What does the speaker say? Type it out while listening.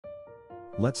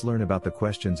Let's learn about the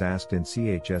questions asked in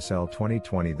CHSL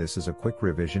 2020. This is a quick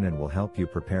revision and will help you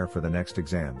prepare for the next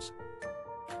exams.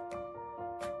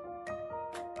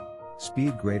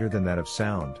 Speed greater than that of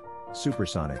sound,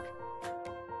 supersonic.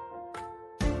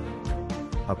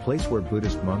 A place where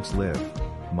Buddhist monks live,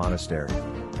 monastery.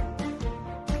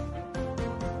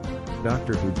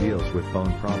 Doctor who deals with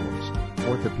bone problems,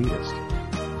 orthopedist.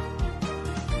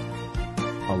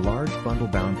 A large bundle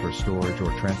bound for storage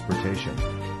or transportation,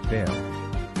 bale.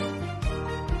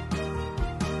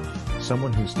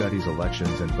 Someone who studies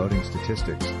elections and voting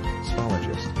statistics,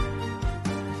 sphologist.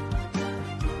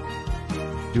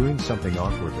 Doing something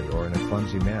awkwardly or in a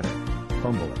clumsy manner,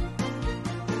 fumbling.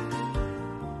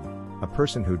 A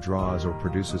person who draws or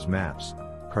produces maps,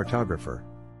 cartographer.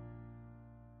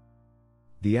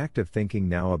 The act of thinking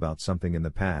now about something in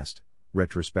the past,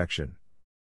 retrospection.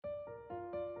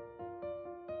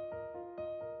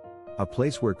 A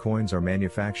place where coins are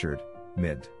manufactured,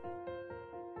 mint.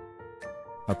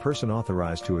 A person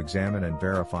authorized to examine and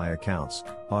verify accounts,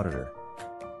 auditor.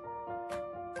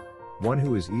 One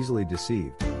who is easily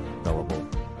deceived, gullible.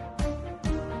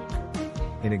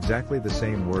 In exactly the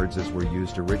same words as were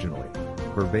used originally,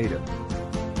 verbatim.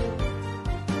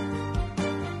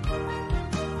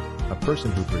 A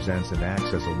person who presents and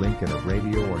acts as a link in a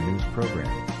radio or news program,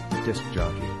 disc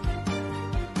jockey.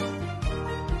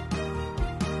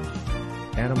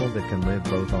 Animal that can live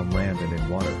both on land and in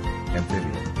water,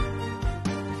 amphibian.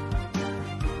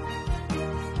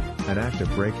 An act of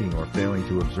breaking or failing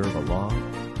to observe a law,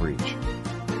 breach.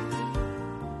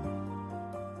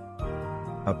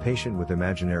 A patient with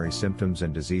imaginary symptoms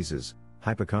and diseases,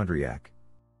 hypochondriac.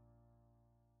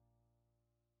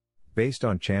 Based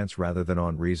on chance rather than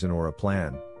on reason or a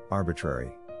plan,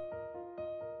 arbitrary.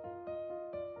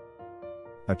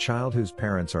 A child whose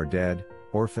parents are dead,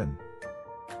 orphan.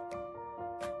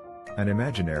 An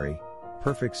imaginary,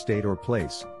 perfect state or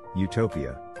place,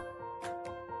 utopia.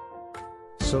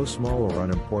 So small or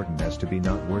unimportant as to be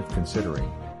not worth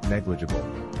considering, negligible.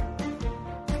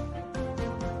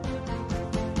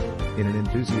 In an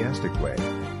enthusiastic way,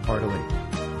 heartily.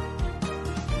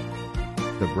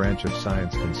 The branch of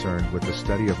science concerned with the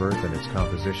study of Earth and its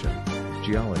composition,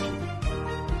 geology.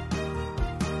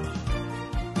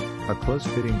 A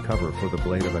close-fitting cover for the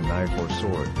blade of a knife or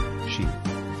sword, sheath.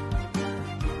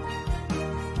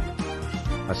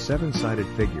 A seven-sided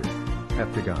figure,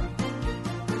 heptagon.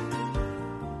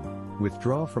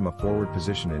 Withdraw from a forward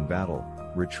position in battle,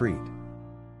 retreat.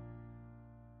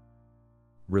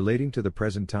 Relating to the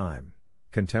present time,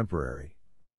 contemporary.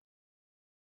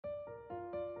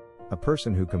 A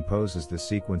person who composes the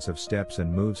sequence of steps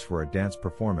and moves for a dance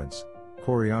performance,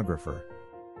 choreographer.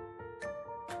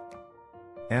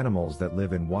 Animals that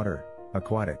live in water,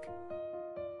 aquatic.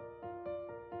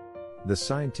 The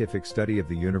scientific study of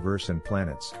the universe and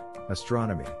planets,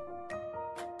 astronomy.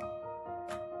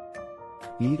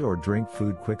 Eat or drink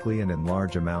food quickly and in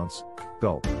large amounts,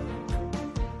 gulp.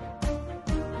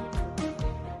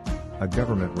 A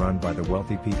government run by the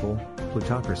wealthy people,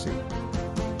 plutocracy.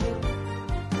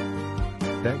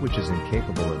 That which is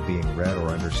incapable of being read or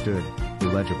understood,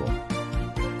 illegible.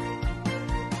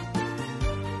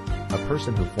 A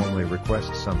person who formally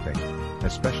requests something,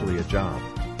 especially a job,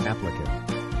 applicant.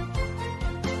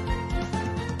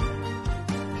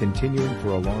 Continuing for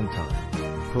a long time,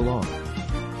 prolonged.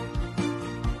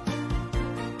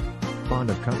 Fond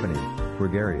of company,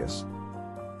 gregarious.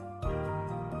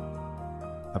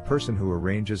 A person who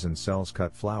arranges and sells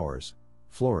cut flowers,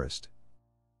 florist.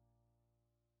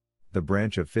 The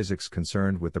branch of physics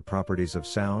concerned with the properties of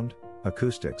sound,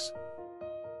 acoustics.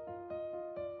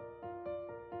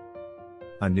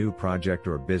 A new project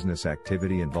or business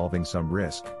activity involving some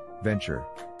risk, venture.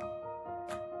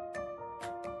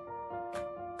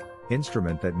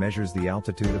 Instrument that measures the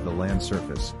altitude of the land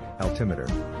surface, altimeter.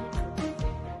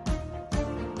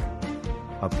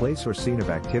 A place or scene of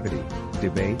activity,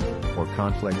 debate, or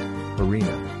conflict,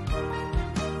 arena.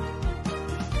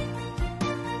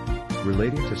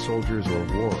 Relating to soldiers or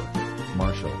war,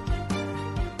 martial.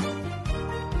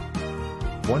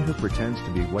 One who pretends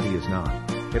to be what he is not,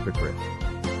 hypocrite.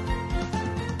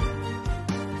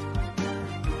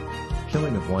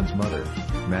 Killing of one's mother,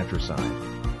 matricide.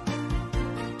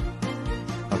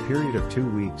 A period of 2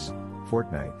 weeks,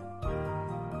 fortnight.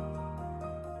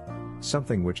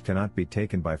 Something which cannot be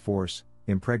taken by force,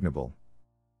 impregnable.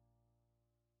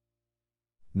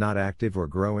 Not active or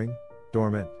growing,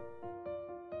 dormant.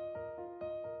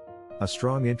 A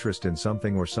strong interest in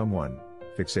something or someone,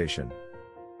 fixation.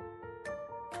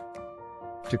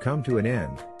 To come to an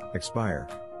end, expire.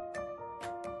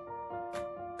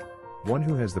 One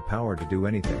who has the power to do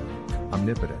anything,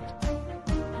 omnipotent.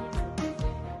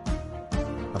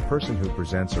 A person who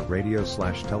presents a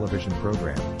radio/television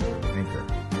program. Anchor.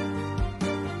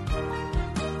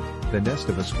 The nest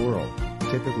of a squirrel,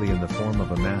 typically in the form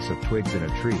of a mass of twigs in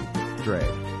a tree. Drag.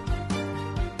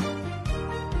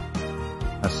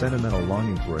 A sentimental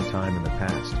longing for a time in the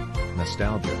past.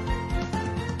 Nostalgia.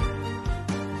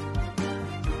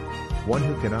 One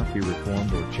who cannot be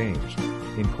reformed or changed.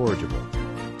 Incorrigible.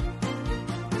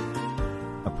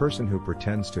 A person who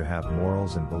pretends to have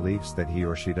morals and beliefs that he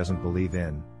or she doesn't believe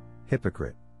in.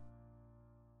 Hypocrite.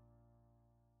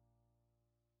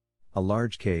 A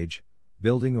large cage,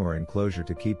 building or enclosure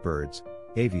to keep birds.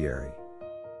 Aviary.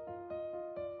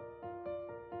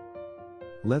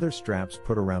 Leather straps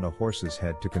put around a horse's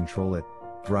head to control it.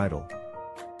 Bridle.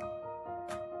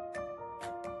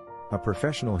 A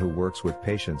professional who works with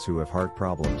patients who have heart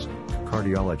problems.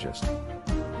 Cardiologist.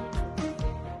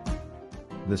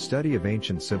 The study of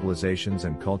ancient civilizations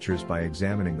and cultures by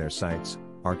examining their sites.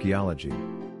 Archaeology.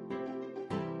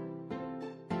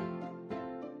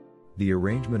 The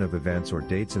arrangement of events or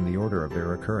dates in the order of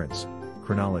their occurrence.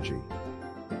 Chronology.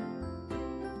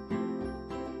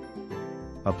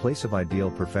 A place of ideal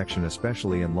perfection,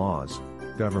 especially in laws,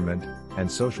 government, and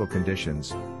social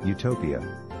conditions. Utopia.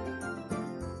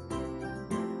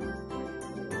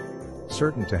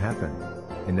 Certain to happen.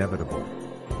 Inevitable.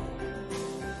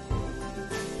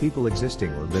 People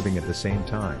existing or living at the same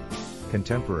time.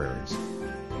 Contemporaries.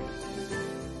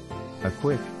 A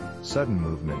quick, sudden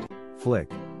movement.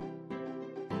 Flick.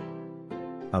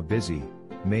 A busy,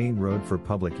 main road for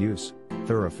public use.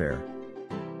 Thoroughfare.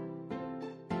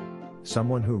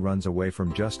 Someone who runs away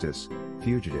from justice.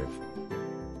 Fugitive.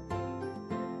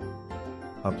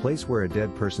 A place where a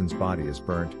dead person's body is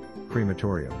burnt.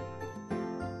 Crematorium.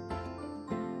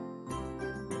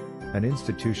 An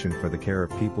institution for the care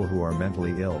of people who are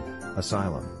mentally ill.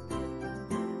 Asylum.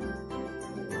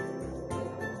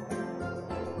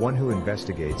 One who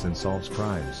investigates and solves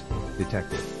crimes.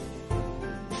 Detective.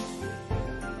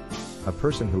 A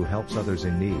person who helps others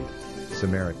in need.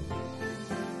 Samaritan.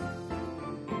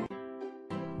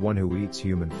 One who eats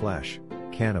human flesh.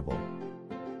 Cannibal.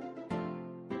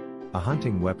 A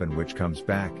hunting weapon which comes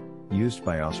back, used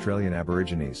by Australian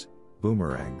Aborigines.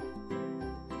 Boomerang.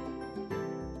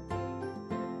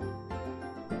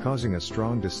 Causing a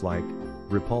strong dislike.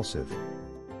 Repulsive.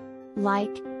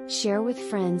 Like, share with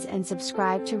friends and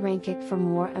subscribe to RankiQ for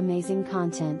more amazing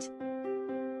content.